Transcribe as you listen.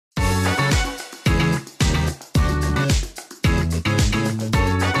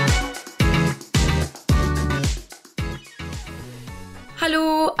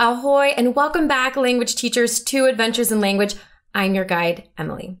Ahoy, and welcome back, language teachers, to Adventures in Language. I'm your guide,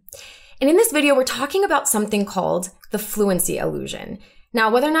 Emily. And in this video, we're talking about something called the fluency illusion. Now,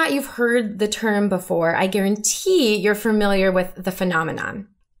 whether or not you've heard the term before, I guarantee you're familiar with the phenomenon.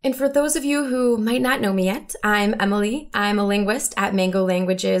 And for those of you who might not know me yet, I'm Emily. I'm a linguist at Mango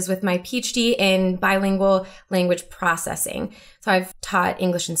Languages with my PhD in bilingual language processing. So I've taught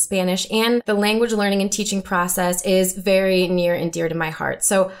English and Spanish, and the language learning and teaching process is very near and dear to my heart.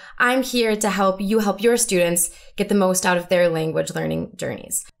 So I'm here to help your students get the most out of their language learning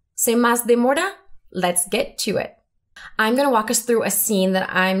journeys. Sin más demora, let's get to it. I'm going to walk us through a scene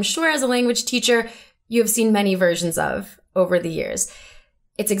that I'm sure as a language teacher, you have seen many versions of over the years.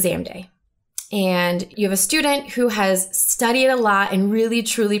 It's exam day, and you have a student who has studied a lot and really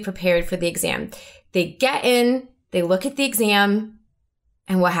truly prepared for the exam. They get in, they look at the exam,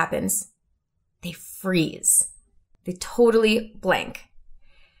 and what happens? They freeze. They totally blank.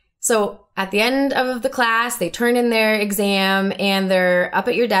 So at the end of the class, they turn in their exam and they're up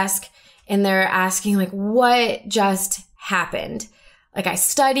at your desk and they're asking, like, what just happened? Like, I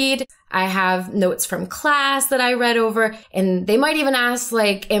studied, I have notes from class that I read over, and they might even ask,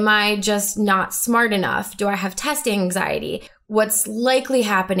 like, am I just not smart enough? Do I have test anxiety? What's likely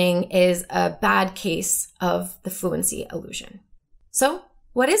happening is a bad case of the fluency illusion. So,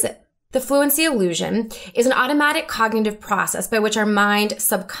 what is it? The fluency illusion is an automatic cognitive process by which our mind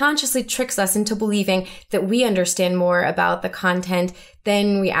subconsciously tricks us into believing that we understand more about the content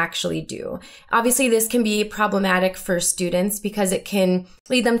than we actually do. Obviously, this can be problematic for students because it can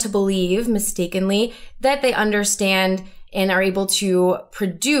lead them to believe mistakenly that they understand and are able to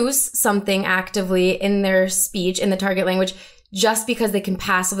produce something actively in their speech in the target language just because they can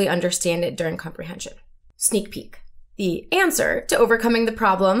passively understand it during comprehension. Sneak peek. The answer to overcoming the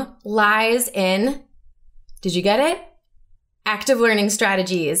problem lies in, did you get it? Active learning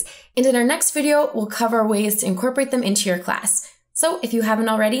strategies. And in our next video, we'll cover ways to incorporate them into your class. So if you haven't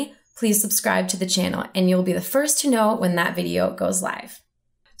already, please subscribe to the channel and you'll be the first to know when that video goes live.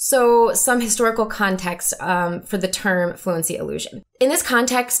 So some historical context for the term fluency illusion. In this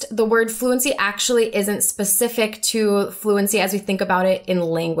context, the word fluency actually isn't specific to fluency as we think about it in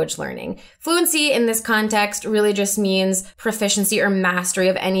language learning. Fluency in this context really just means proficiency or mastery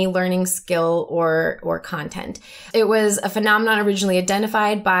of any learning skill or content. It was a phenomenon originally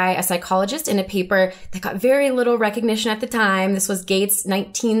identified by a psychologist in a paper that got very little recognition at the time. This was Gates'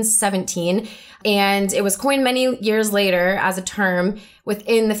 1917, and it was coined many years later as a term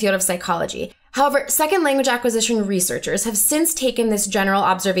within the field of psychology. However, second language acquisition researchers have since taken this general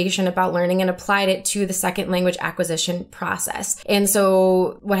observation about learning and applied it to the second language acquisition process. And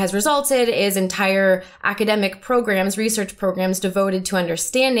so what has resulted is entire academic programs, research programs devoted to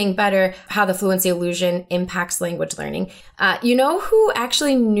understanding better how the fluency illusion impacts language learning. You know who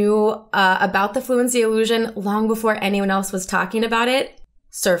actually knew about the fluency illusion long before anyone else was talking about it?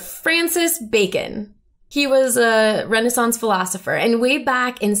 Sir Francis Bacon. He was a Renaissance philosopher, and way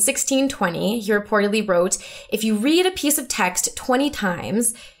back in 1620, he reportedly wrote, "If you read a piece of text 20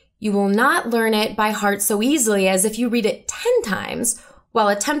 times, you will not learn it by heart so easily as if you read it 10 times while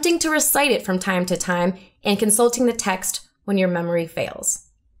attempting to recite it from time to time and consulting the text when your memory fails."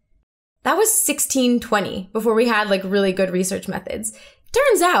 That was 1620, before we had like really good research methods.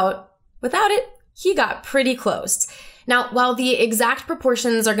 Turns out, without it, he got pretty close. Now, while the exact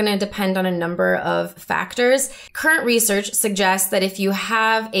proportions are going to depend on a number of factors, current research suggests that if you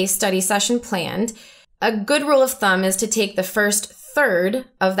have a study session planned, a good rule of thumb is to take the first third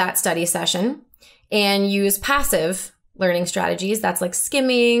of that study session and use passive learning strategies. That's like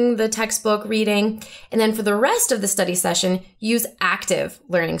skimming the textbook, reading. And then for the rest of the study session, use active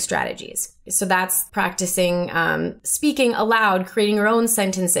learning strategies. So that's practicing speaking aloud, creating your own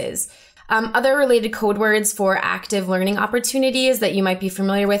sentences. Other related code words for active learning opportunities that you might be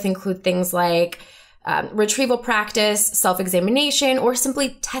familiar with include things like retrieval practice, self-examination, or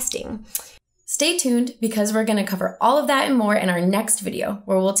simply testing. Stay tuned because we're going to cover all of that and more in our next video,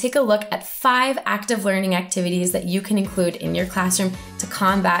 where we'll take a look at 5 active learning activities that you can include in your classroom to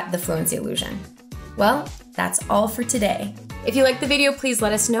combat the fluency illusion. Well, that's all for today. If you liked the video, please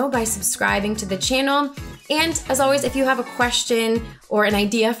let us know by subscribing to the channel. And as always, if you have a question or an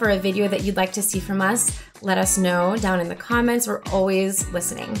idea for a video that you'd like to see from us, let us know down in the comments. We're always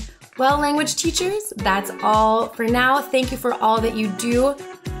listening. Well, language teachers, that's all for now. Thank you for all that you do.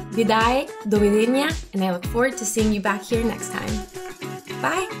 Vidai, do videnia, and I look forward to seeing you back here next time.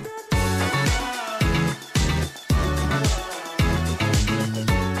 Bye.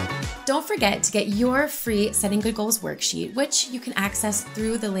 Don't forget to get your free Setting Good Goals worksheet, which you can access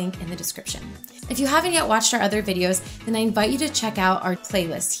through the link in the description. If you haven't yet watched our other videos, then I invite you to check out our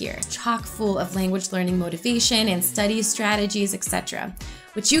playlist here, chock full of language learning motivation and study strategies, etc.,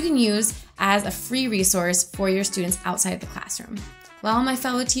 which you can use as a free resource for your students outside the classroom. Well, my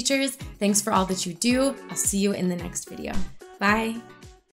fellow teachers, thanks for all that you do. I'll see you in the next video. Bye.